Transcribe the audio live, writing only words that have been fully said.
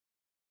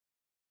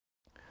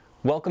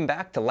Welcome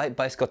back to Light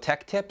Bicycle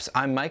Tech Tips.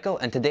 I'm Michael,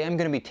 and today I'm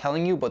going to be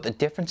telling you about the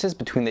differences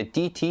between the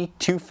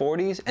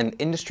DT240s and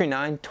Industry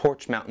 9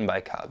 Torch mountain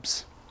bike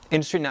hubs.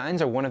 Industry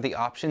 9s are one of the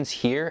options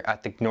here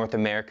at the North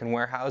American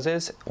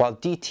warehouses, while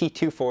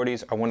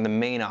DT240s are one of the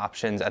main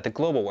options at the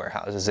global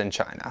warehouses in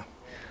China.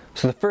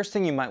 So the first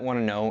thing you might want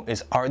to know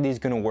is, are these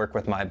going to work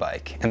with my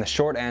bike? And the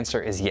short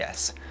answer is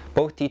yes.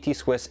 Both DT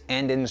Swiss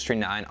and Industry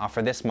 9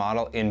 offer this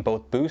model in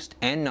both boost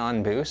and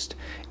non-boost,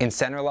 in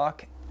center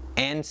lock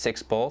and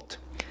 6-bolt,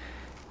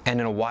 and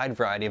in a wide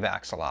variety of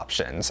axle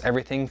options,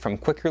 everything from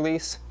quick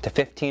release to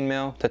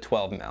 15mm to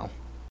 12mm.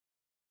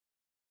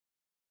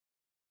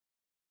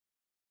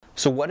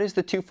 So what is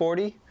the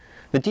 240?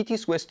 The DT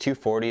Swiss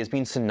 240 has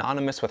been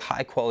synonymous with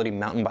high quality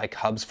mountain bike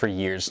hubs for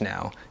years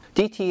now.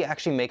 DT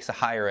actually makes a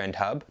higher end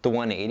hub, the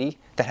 180,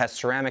 that has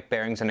ceramic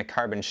bearings and a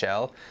carbon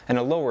shell, and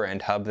a lower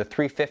end hub, the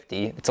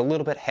 350, it's a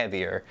little bit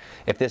heavier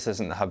if this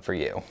isn't the hub for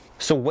you.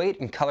 So weight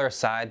and color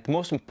aside, the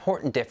most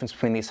important difference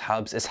between these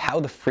hubs is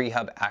how the free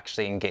hub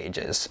actually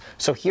engages.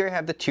 So here I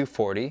have the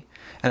 240,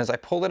 and as I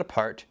pull it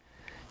apart,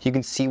 you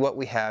can see what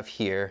we have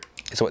here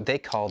is what they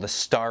call the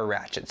star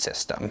ratchet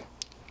system.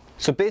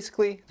 So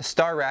basically, the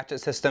star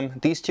ratchet system,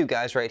 these two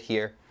guys right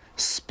here,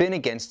 spin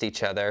against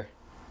each other.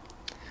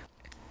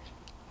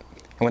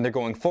 And when they're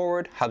going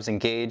forward, hub's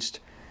engaged,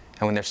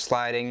 and when they're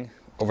sliding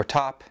over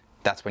top,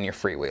 that's when you're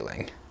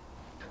freewheeling.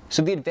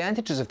 So the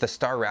advantages of the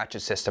star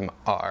ratchet system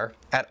are,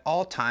 at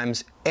all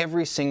times,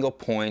 every single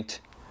point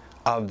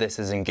of this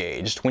is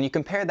engaged. When you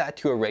compare that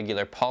to a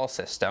regular pawl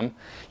system,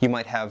 you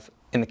might have,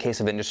 in the case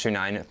of Industry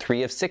 9,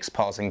 3 of 6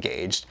 pawls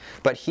engaged,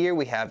 but here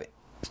we have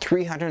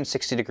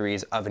 360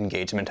 degrees of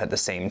engagement at the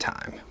same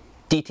time.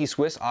 DT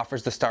Swiss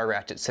offers the star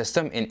ratchet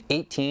system in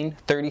 18,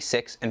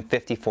 36, and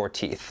 54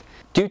 teeth.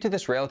 Due to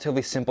this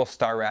relatively simple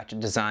star ratchet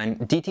design,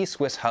 DT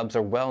Swiss hubs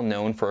are well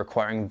known for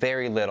requiring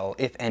very little,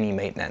 if any,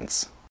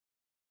 maintenance.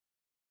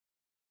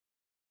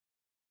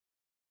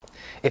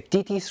 If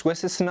DT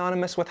Swiss is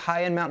synonymous with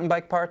high-end mountain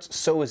bike parts,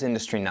 so is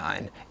Industry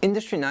 9.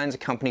 Industry 9 is a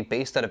company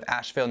based out of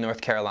Asheville,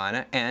 North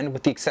Carolina, and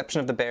with the exception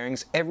of the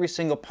bearings, every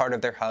single part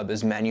of their hub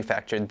is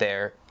manufactured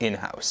there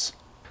in-house.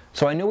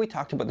 So I know we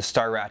talked about the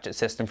star ratchet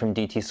system from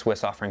DT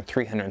Swiss offering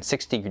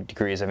 360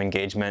 degrees of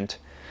engagement,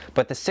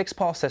 but the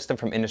 6-pawl system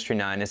from Industry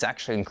 9 is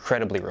actually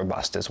incredibly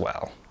robust as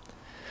well.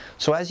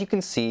 So as you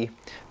can see,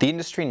 the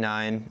Industry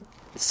 9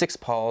 6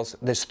 pawls,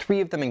 there's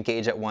 3 of them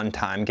engage at one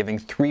time, giving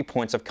 3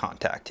 points of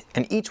contact.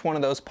 And each one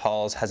of those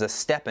pawls has a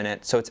step in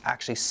it, so it's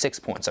actually 6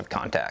 points of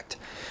contact.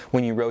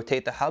 When you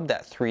rotate the hub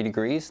that 3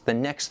 degrees, the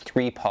next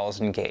 3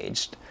 pawls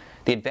engaged.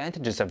 The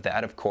advantages of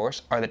that, of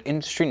course, are that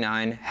Industry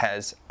 9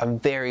 has a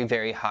very,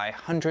 very high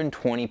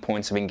 120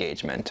 points of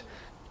engagement.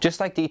 Just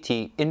like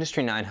DT,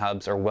 Industry 9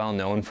 hubs are well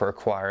known for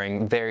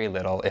requiring very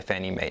little, if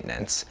any,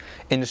 maintenance.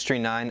 Industry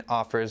 9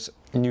 offers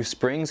new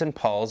springs and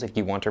pawls if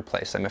you want to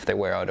replace them if they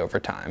wear out over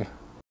time.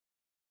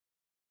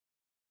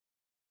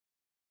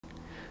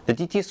 The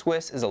DT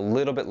Swiss is a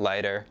little bit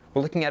lighter.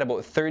 We're looking at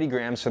about 30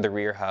 grams for the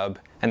rear hub,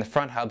 and the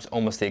front hub's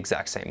almost the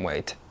exact same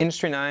weight.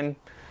 Industry 9,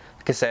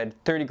 like I said,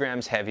 30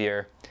 grams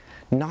heavier.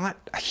 Not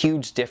a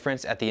huge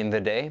difference at the end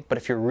of the day, but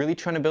if you're really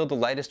trying to build the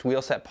lightest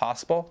wheel set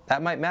possible,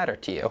 that might matter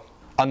to you.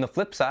 On the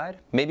flip side,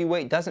 maybe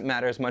weight doesn't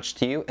matter as much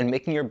to you, and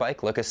making your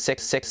bike look as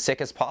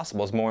sick as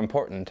possible is more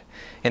important.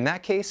 In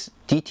that case,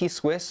 DT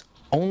Swiss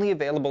only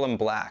available in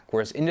black,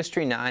 whereas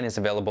Industry 9 is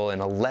available in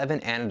 11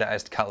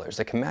 anodized colors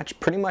that can match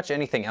pretty much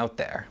anything out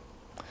there.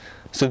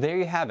 So there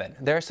you have it.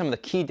 There are some of the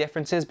key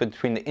differences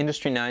between the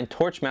Industry 9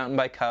 Torch mountain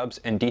bike hubs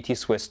and DT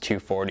Swiss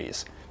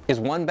 240s. Is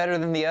one better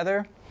than the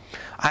other?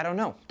 I don't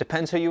know.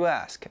 Depends who you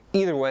ask.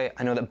 Either way,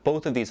 I know that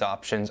both of these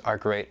options are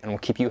great and will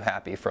keep you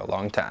happy for a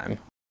long time.